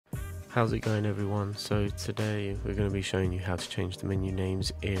How's it going, everyone? So today we're going to be showing you how to change the menu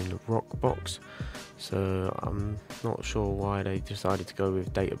names in ROCKBOX. So I'm not sure why they decided to go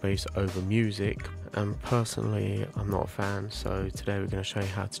with database over music, and personally I'm not a fan, so today we're going to show you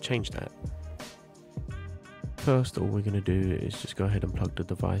how to change that. First, all we're going to do is just go ahead and plug the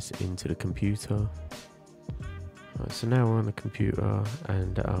device into the computer. Right, so now we're on the computer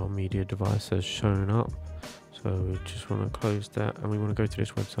and our media device has shown up. So we just want to close that and we want to go to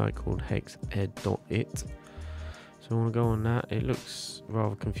this website called hexed.it. So we want to go on that. It looks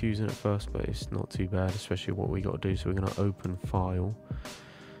rather confusing at first, but it's not too bad, especially what we got to do. So we're going to open File.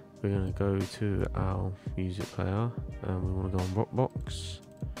 We're going to go to our music player and we want to go on ROCKBOX.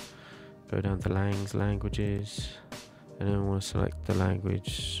 Go down to languages, and then we want to select the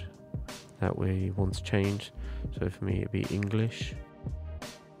language that we want to change. So for me it'd be English.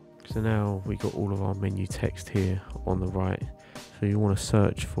 So now we got all of our menu text here on the right. So you want to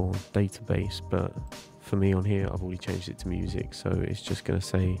search for database, but for me on here I've already changed it to music, so it's just going to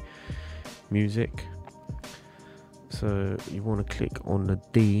say music. So you want to click on the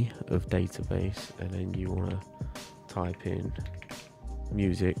D of database and then you want to type in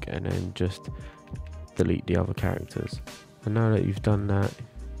music and then just delete the other characters. And now that you've done that,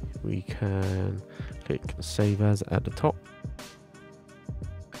 we can click save as at the top.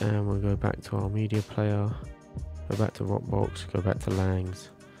 And we'll go back to our media player, go back to ROCKBOX, go back to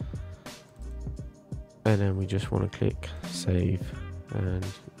Langs, and then we just want to click save, and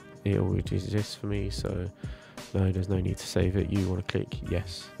it already exists for me, so no, there's no need to save it. You want to click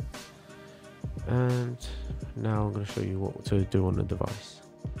yes. And now I'm going to show you what to do on the device.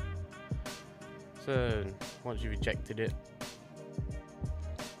 So once you've ejected it,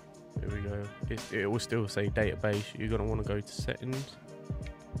 there we go, it will still say database. You're going to want to go to settings,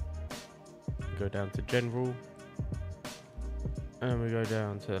 go down to general, and we go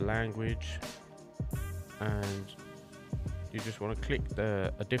down to language, and you just want to click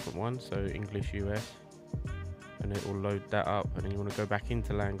a different one, so English US, and it will load that up. And then you want to go back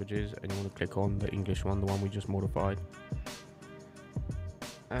into languages and you want to click on the English one, the one we just modified.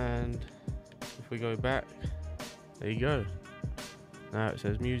 And if we go back, there you go, now it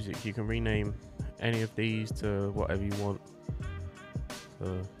says music. You can rename any of these to whatever you want.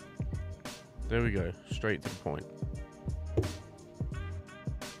 So there we go, straight to the point.